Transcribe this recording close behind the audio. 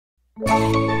Y'all,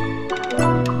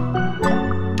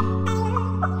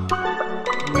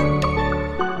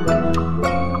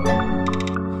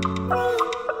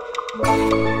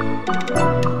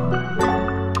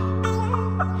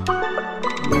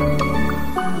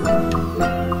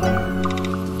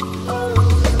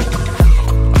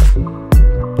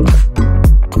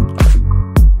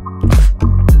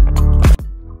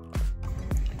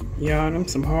 them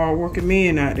some hard working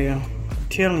men out there. I'm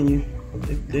telling you,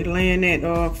 they laying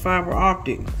that fiber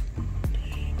optic.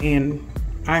 And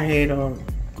I had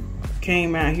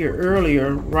came out here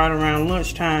earlier, right around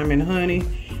lunchtime, and honey,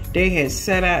 they had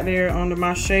sat out there under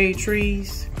my shade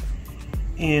trees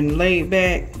and laid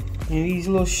back in these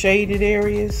little shaded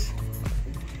areas.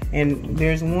 And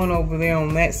there's one over there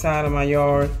on that side of my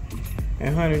yard.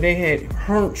 And honey, they had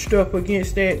hunched up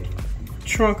against that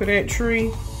trunk of that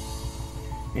tree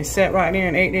and sat right there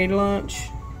and ate their lunch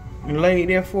and laid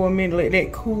there for a minute, let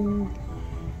that cool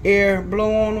air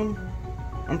blow on them.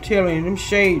 I'm telling you, them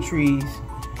shade trees.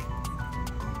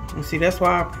 And see, that's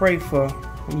why I pray for.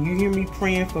 When you hear me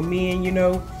praying for men, you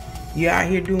know, you out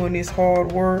here doing this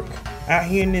hard work, out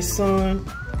here in this sun.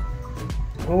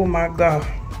 Oh my God.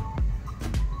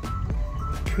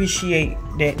 Appreciate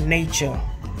that nature,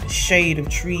 the shade of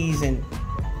trees and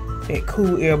that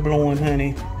cool air blowing,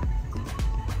 honey.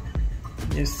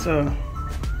 Yes, sir.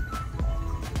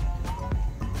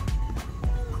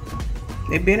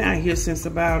 They've been out here since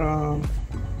about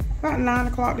 9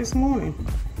 o'clock this morning.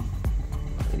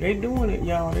 They doing it,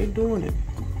 y'all. They doing it.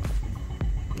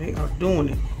 They are doing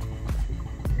it.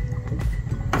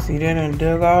 See, they done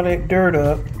dug all that dirt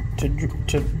up to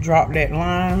drop that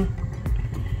line,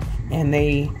 and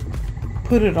they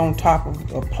put it on top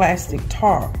of a plastic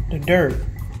tarp, the dirt.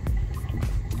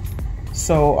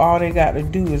 So all they got to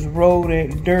do is roll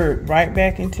that dirt right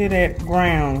back into that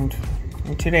ground,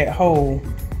 into that hole,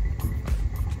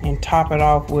 and top it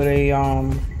off with a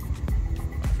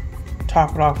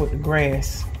the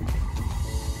grass.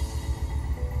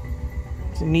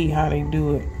 It's neat how they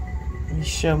do it. He's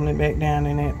shoveling it back down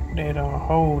in that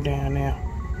hole down there.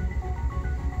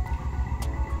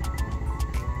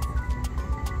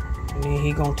 And then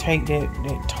he gonna take that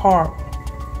tarp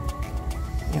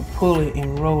and pull it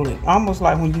and roll it. Almost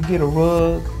like when you get a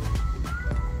rug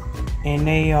and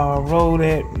they roll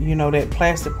that, you know, that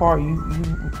plastic part, you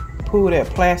pull that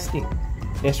plastic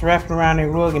that's wrapped around that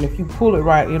rug, and if you pull it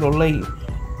right, it'll lay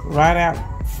right out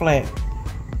flat.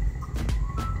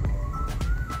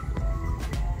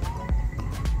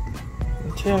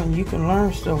 I'm telling you, you can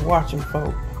learn stuff watching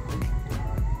folk.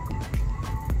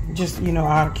 Just, you know,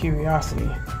 out of curiosity.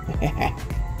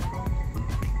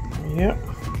 Yep.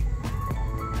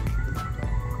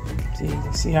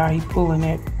 See how he pulling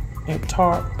that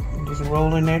tarp and just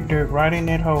rolling that dirt right in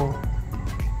that hole.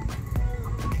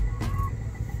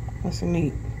 That's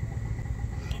neat.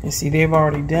 And see, they've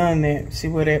already done that. See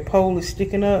where that pole is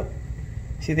sticking up?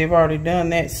 See, they've already done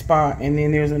that spot, and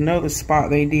then there's another spot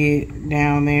they did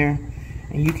down there,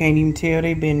 and you can't even tell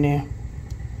they've been there.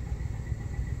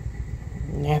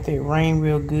 And after it rain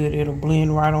real good, it'll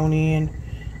blend right on in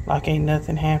like ain't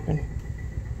nothing happened.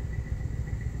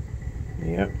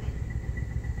 Yep.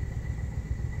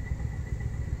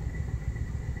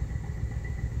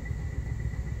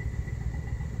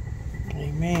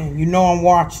 Amen. You know I'm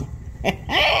watching.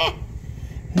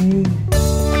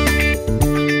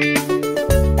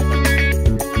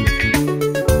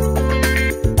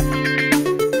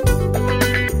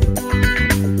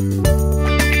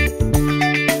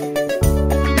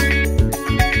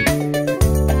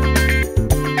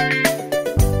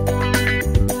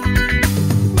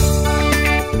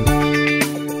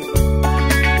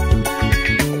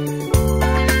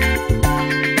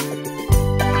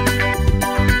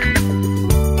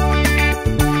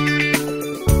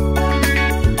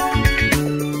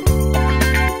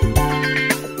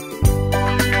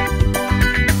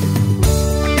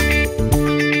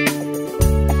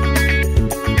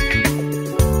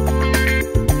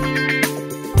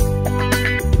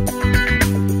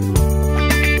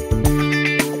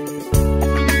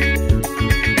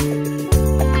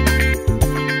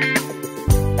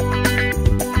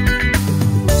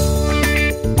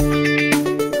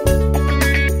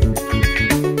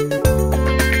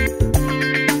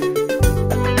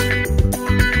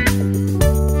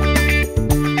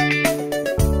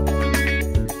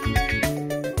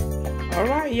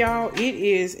 Y'all, it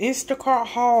is Instacart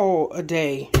haul a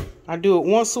day. I do it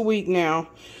once a week now.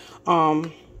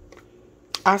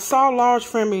 I saw Large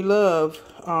Family Love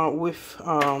with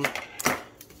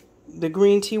the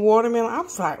green tea watermelon. I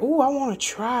was like, oh, I want to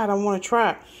try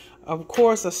it. Of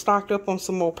course, I stocked up on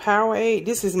some more Powerade.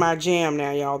 This is my jam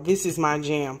now, y'all. This is my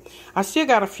jam. I still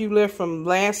got a few left from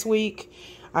last week.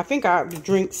 I think I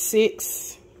drink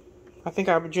 6. I think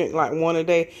I would drink like 1 a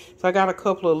day. So I got a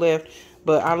couple of left.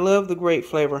 But I love the grape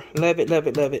flavor. Love it, love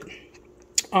it, love it.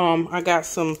 I got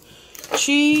some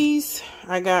cheese.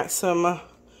 I got some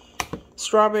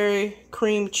strawberry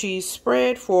cream cheese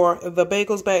spread for the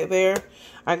bagels back there.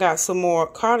 I got some more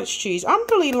cottage cheese. I'm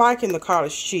really liking the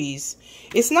cottage cheese.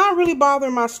 It's not really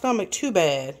bothering my stomach too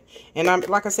bad. And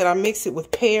like I said, I mix it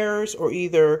with pears or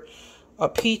either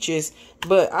peaches.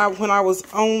 But when I was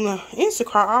on the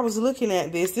Instacart, I was looking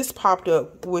at this. This popped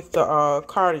up with the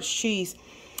cottage cheese.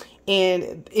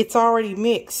 And it's already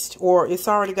mixed, or it's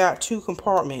already got 2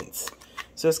 compartments.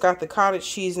 So it's got the cottage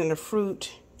cheese and the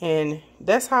fruit. And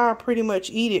that's how I pretty much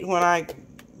eat it when I,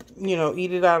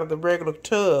 eat it out of the regular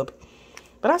tub.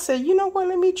 But I said, you know what,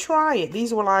 let me try it.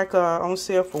 These were like on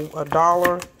sale for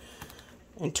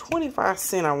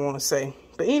 $1.25, I want to say.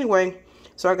 But anyway,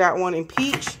 so I got one in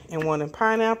peach and one in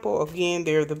pineapple. Again,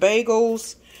 they're the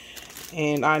bagels.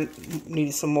 And I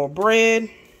needed some more bread.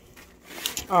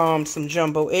 Some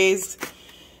jumbo eggs.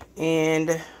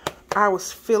 And I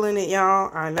was feeling it, y'all.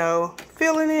 I know.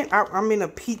 Feeling it. I'm in a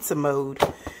pizza mode.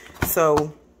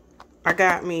 So I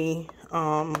got me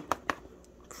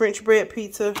French bread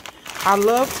pizza. I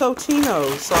love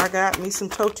Totino's, so I got me some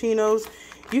Totino's.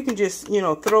 You can just,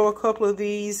 throw a couple of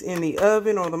these in the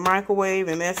oven or the microwave,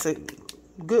 and that's a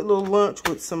good little lunch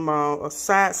with some a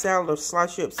side salad or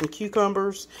slice up some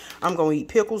cucumbers. I'm going to eat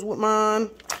pickles with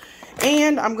mine.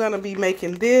 And I'm going to be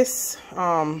making this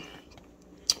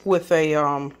with a,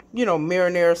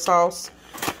 marinara sauce.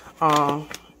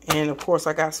 And, of course,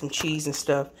 I got some cheese and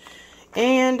stuff.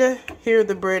 And here are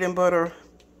the bread and butter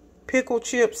pickle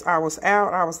chips. I was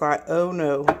out. I was like, oh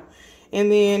no. And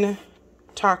then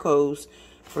tacos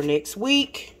for next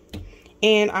week.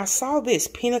 And I saw this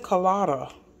pina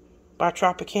colada by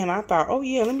Tropicana. I thought, oh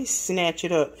yeah, let me snatch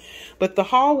it up. But the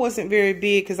haul wasn't very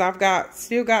big because I've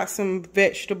still got some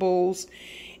vegetables.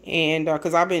 And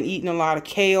because I've been eating a lot of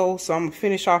kale. So I'm going to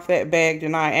finish off that bag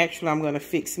tonight. Actually, I'm going to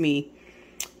fix me.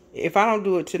 If I don't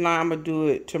do it tonight, I'm going to do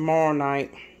it tomorrow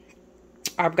night.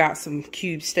 I've got some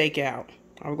cube steak out.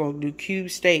 I'm going to do cube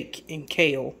steak and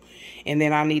kale. And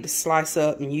then I need to slice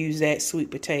up and use that sweet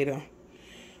potato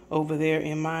over there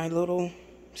in my little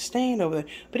stand over there.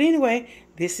 But anyway,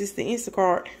 this is the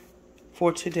Instacart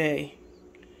for today.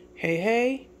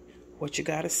 Hey, what you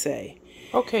got to say?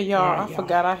 Okay, y'all, I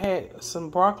forgot I had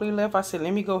some broccoli left. I said,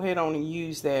 let me go ahead on and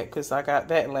use that because I got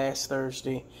that last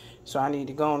Thursday. So I need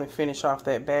to go on and finish off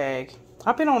that bag.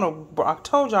 I've been on I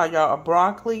told y'all, a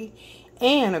broccoli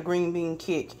and a green bean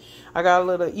kick. I got a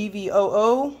little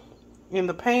EVOO in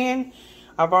the pan.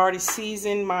 I've already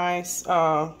seasoned my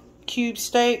cube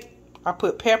steak. I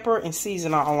put pepper and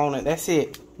season all on it. That's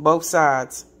it. Both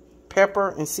sides. Pepper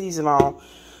and season all.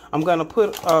 I'm going to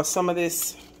put some of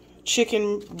this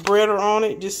chicken breader on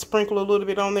it. Just sprinkle a little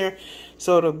bit on there.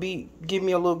 So it'll give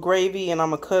me a little gravy. And I'm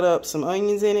going to cut up some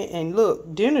onions in it. And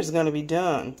look, dinner's going to be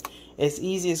done. As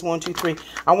easy as 1, 2, 3.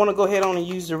 I want to go ahead on and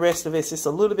use the rest of it. It's just a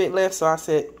little bit left. So I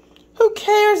said, who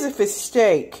cares if it's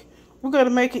steak? We're going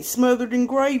to make it smothered in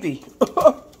gravy.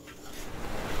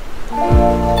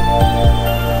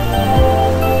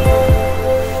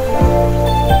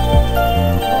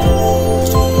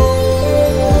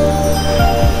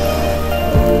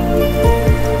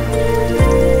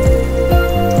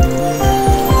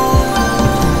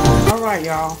 Alright,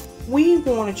 y'all. We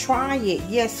want to try it.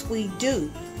 Yes, we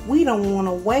do. We don't want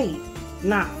to wait.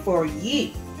 Not for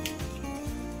you.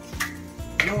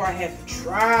 I know I have to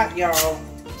try it, y'all.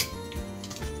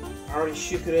 I already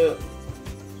shook it up.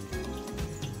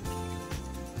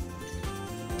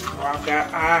 Oh, I've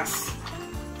got ice.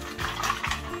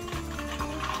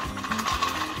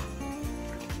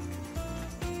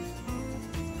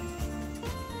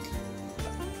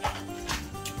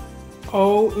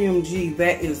 OMG,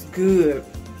 that is good.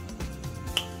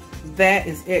 That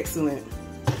is excellent.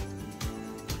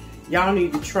 Y'all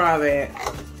need to try that.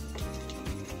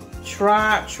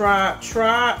 Try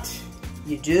it.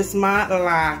 You just might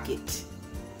like it.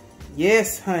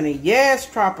 Yes, honey. Yes,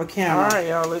 Tropicana. All right,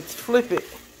 y'all. Let's flip it.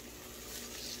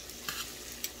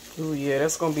 Oh, yeah.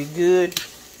 That's going to be good.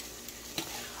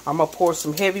 I'm going to pour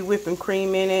some heavy whipping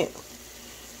cream in it.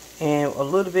 And a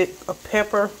little bit of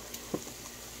pepper.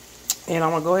 And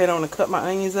I'm going to go ahead on and cut my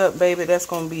onions up, baby. That's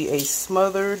going to be a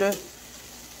smothered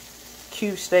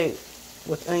cube steak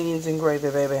with onions and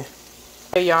gravy, baby.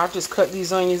 Hey, y'all, I just cut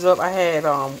these onions up. I had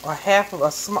a half of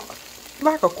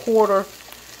like a quarter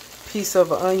piece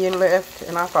of an onion left.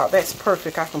 And I thought that's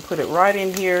perfect. I can put it right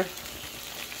in here.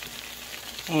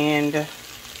 and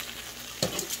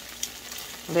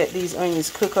let these onions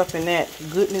cook up in that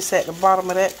goodness at the bottom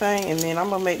of that thing. And then I'm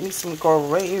gonna make me some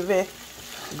gravy.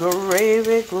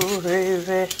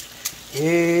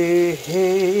 Hey,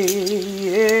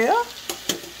 hey, yeah.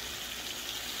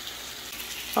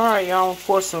 Alright, y'all,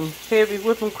 pour some heavy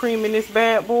whipping cream in this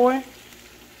bad boy.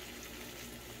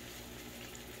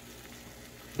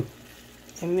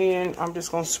 And then I'm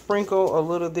just going to sprinkle a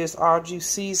little of this au jus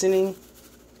seasoning.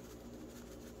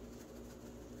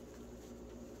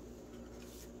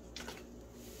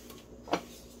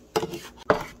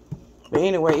 But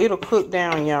anyway, it'll cook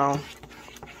down, y'all.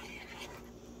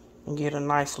 And get a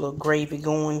nice little gravy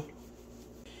going.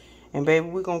 And baby,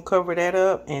 we're going to cover that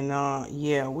up. And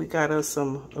yeah, we got us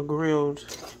some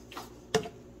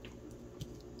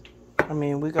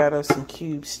we got us some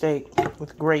cube steak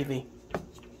with gravy.